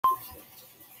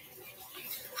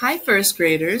Hi, first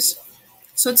graders.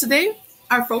 So today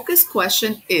our focus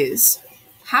question is,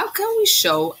 how can we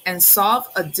show and solve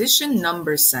addition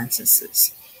number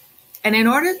sentences? And in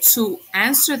order to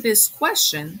answer this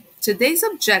question, today's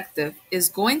objective is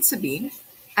going to be,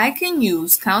 I can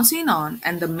use counting on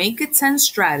and the make it 10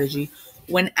 strategy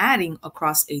when adding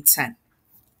across a 10.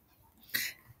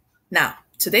 Now,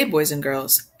 today, boys and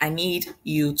girls, I need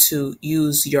you to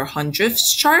use your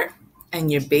hundredths chart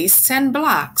and your base 10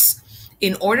 blocks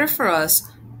in order for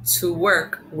us to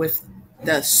work with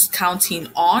the counting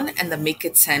on and the make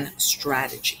it 10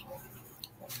 strategy.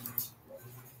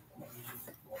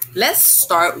 Let's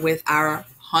start with our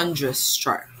hundredths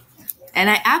chart.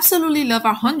 And I absolutely love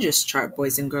our hundredths chart,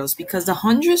 boys and girls, because the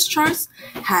hundredths charts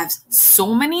have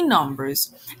so many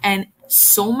numbers and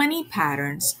so many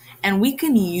patterns, and we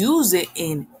can use it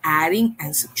in adding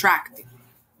and subtracting.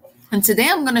 And today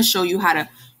I'm going to show you how to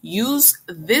use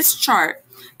this chart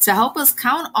to help us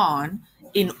count on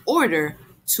in order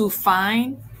to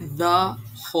find the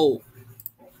whole,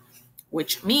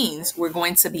 which means we're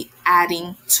going to be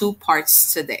adding two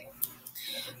parts today.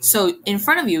 So in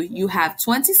front of you, you have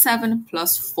 27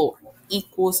 plus 4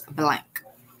 equals blank.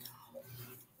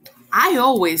 I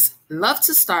always love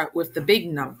to start with the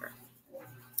big number.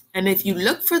 And if you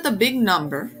look for the big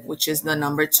number, which is the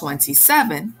number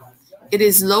 27, it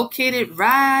is located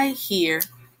right here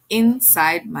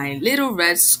inside my little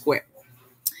red square.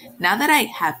 Now that I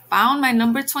have found my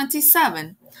number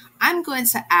 27, I'm going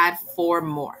to add 4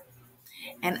 more.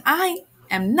 And I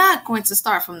am not going to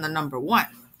start from the number 1.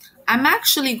 I'm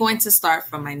actually going to start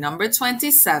from my number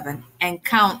 27 and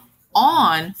count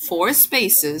on 4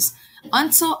 spaces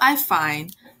until I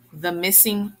find the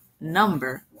missing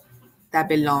number that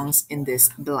belongs in this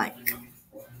blank.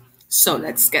 So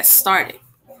let's get started.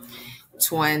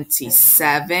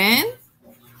 27,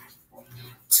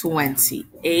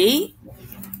 28,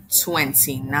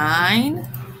 29,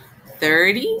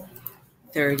 30,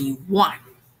 31.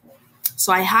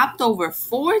 So I hopped over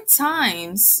 4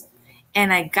 times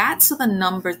and I got to the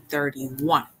number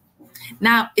 31.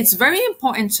 Now, it's very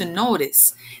important to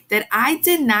notice that I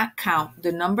did not count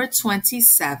the number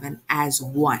 27 as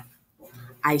 1.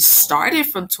 I started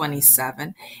from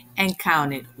 27 and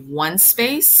counted 1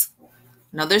 space,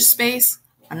 another space,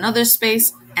 another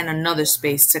space, and another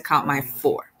space to count my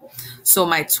 4. So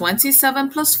my 27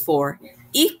 plus 4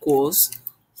 equals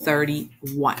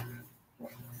 31.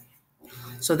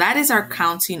 So that is our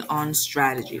counting on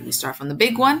strategy. We start from the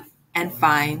big one and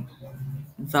find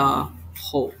the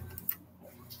whole.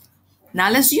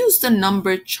 Now let's use the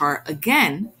number chart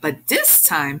again, but this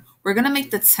time we're going to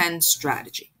make the 10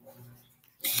 strategy.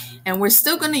 And we're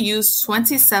still going to use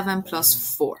 27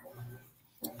 plus 4.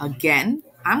 Again,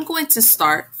 I'm going to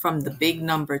start from the big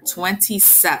number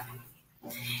 27.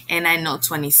 And I know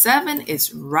 27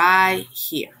 is right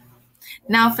here.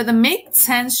 Now for the make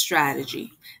 10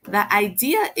 strategy, the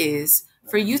idea is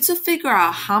for you to figure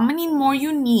out how many more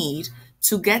you need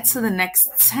to get to the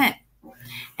next 10.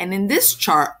 And in this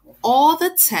chart, all the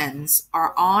 10s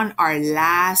are on our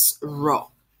last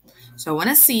row. So I want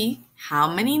to see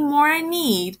how many more I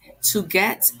need to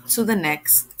get to the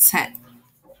next 10.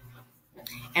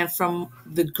 And from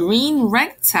the green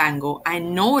rectangle, I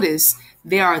notice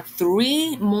there are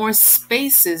 3 more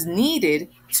spaces needed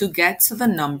to get to the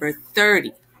number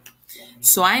 30.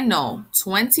 So I know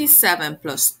 27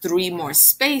 plus 3 more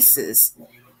spaces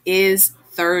is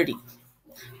 30.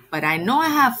 But I know I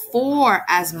have 4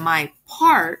 as my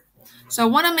part, so I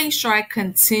want to make sure I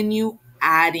continue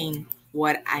adding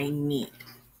what I need.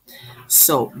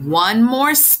 So 1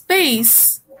 more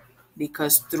space,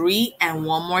 because 3 and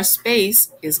 1 more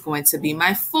space is going to be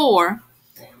my 4,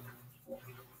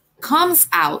 comes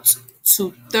out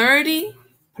to 30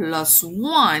 plus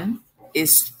 1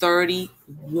 is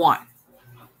 31.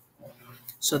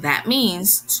 So that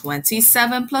means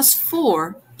 27 plus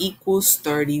 4 equals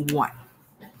 31.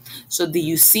 So do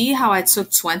you see how I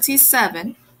took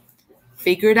 27,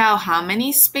 figured out how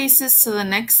many spaces to the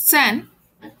next 10,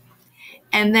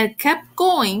 and then kept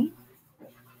going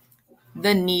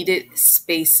the needed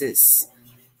spaces?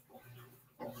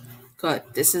 Good.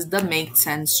 This is the make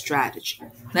 10 strategy.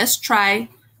 Let's try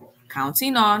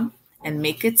counting on and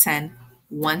make it 10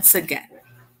 once again.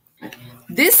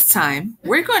 This time,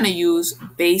 we're going to use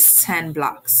base 10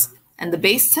 blocks. And the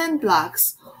base 10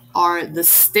 blocks are the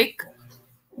stick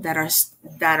that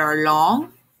are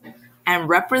long and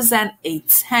represent a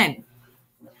 10.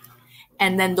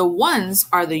 And then the ones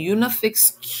are the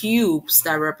Unifix cubes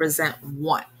that represent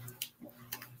 1.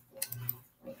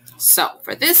 So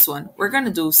for this one, we're going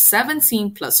to do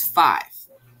 17 plus 5.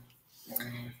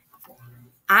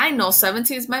 I know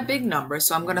 17 is my big number,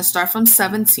 so I'm going to start from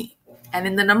 17. And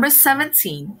in the number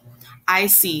 17, I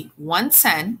see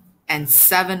 110 and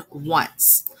 7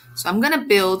 ones. So I'm going to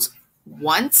build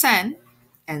 110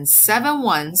 and 7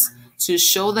 ones to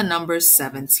show the number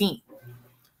 17.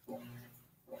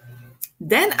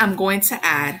 Then I'm going to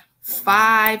add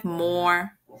 5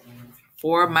 more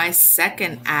for my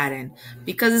second add-in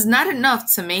because it's not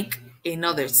enough to make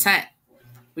another 10.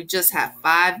 We just have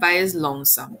 5 by its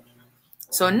lonesome.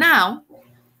 So now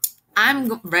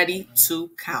I'm ready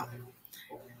to count.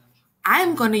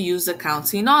 I'm going to use the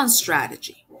counting on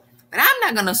strategy, but I'm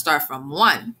not going to start from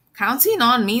 1. Counting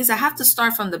on means I have to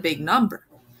start from the big number.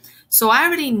 So I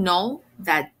already know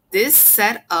that this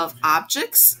set of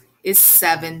objects is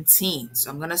 17. So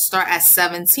I'm going to start at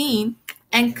 17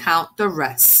 and count the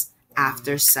rest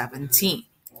after 17.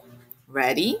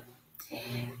 Ready?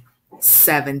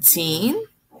 17,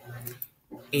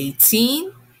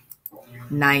 18,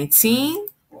 19,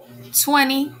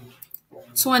 20,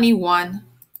 21,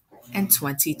 and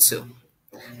 22.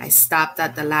 I stopped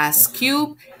at the last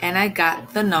cube and I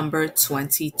got the number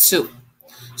 22.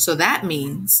 So that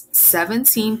means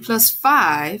 17 plus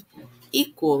 5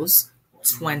 equals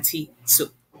 22.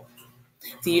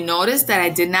 Do you notice that I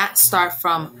did not start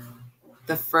from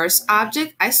the first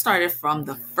object? I started from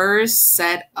the first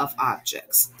set of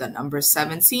objects, the number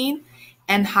 17,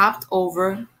 and hopped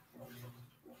over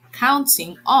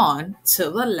counting on to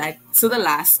the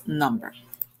last number.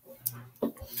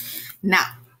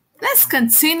 Now, let's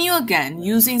continue again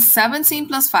using 17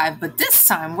 plus 5, but this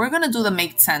time we're going to do the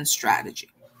make 10 strategy.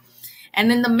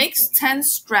 And in the make 10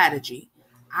 strategy,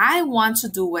 I want to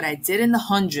do what I did in the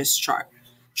hundreds chart.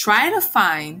 Try to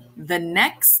find the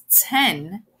next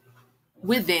 10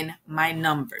 within my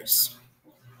numbers.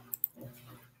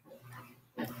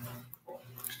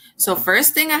 So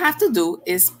first thing I have to do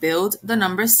is build the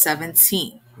number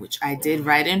 17, which I did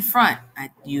right in front.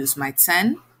 I used my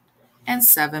 10 and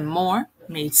 7 more,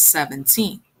 made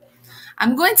 17.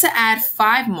 I'm going to add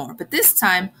 5 more, but this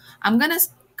time I'm going to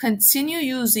continue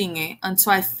using it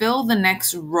until I fill the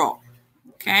next row.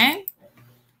 Okay?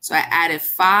 So I added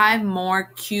 5 more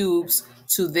cubes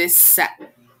to this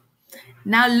set.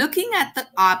 Now looking at the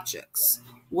objects,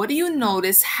 what do you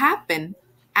notice happened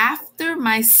after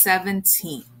my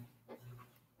 17?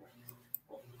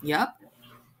 Yep,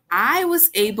 I was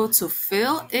able to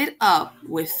fill it up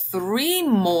with 3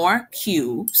 more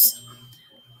cubes,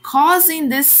 causing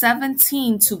this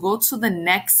 17 to go to the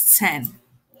next 10.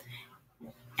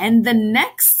 And the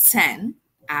next 10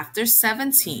 after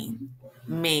 17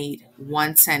 made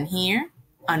 1 10 here,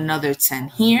 another 10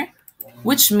 here,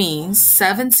 which means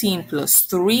 17 plus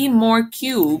 3 more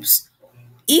cubes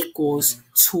equals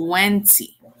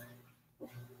 20.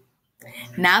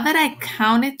 Now that I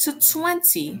counted to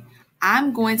 20,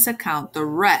 I'm going to count the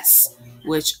rest,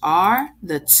 which are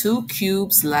the 2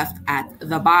 cubes left at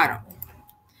the bottom.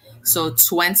 So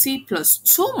 20 plus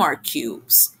 2 more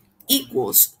cubes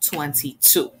equals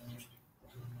 22,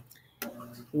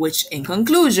 which in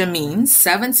conclusion means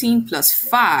 17 plus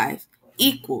 5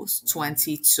 equals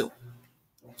 22.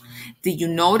 Did you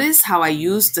notice how I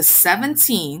used the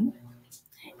 17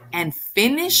 and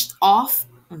finished off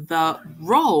the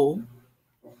row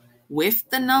with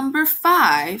the number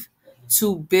 5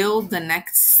 to build the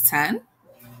next 10?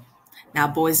 Now,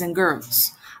 boys and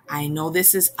girls, I know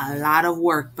this is a lot of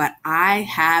work, but I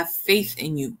have faith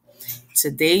in you.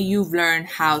 Today, you've learned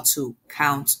how to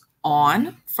count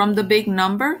on from the big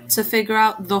number to figure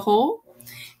out the whole.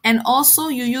 And also,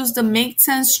 you use the make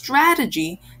 10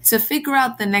 strategy to figure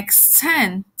out the next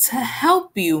 10 to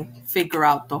help you figure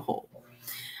out the whole.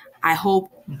 I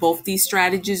hope both these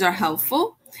strategies are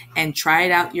helpful and try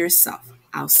it out yourself.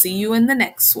 I'll see you in the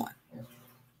next one.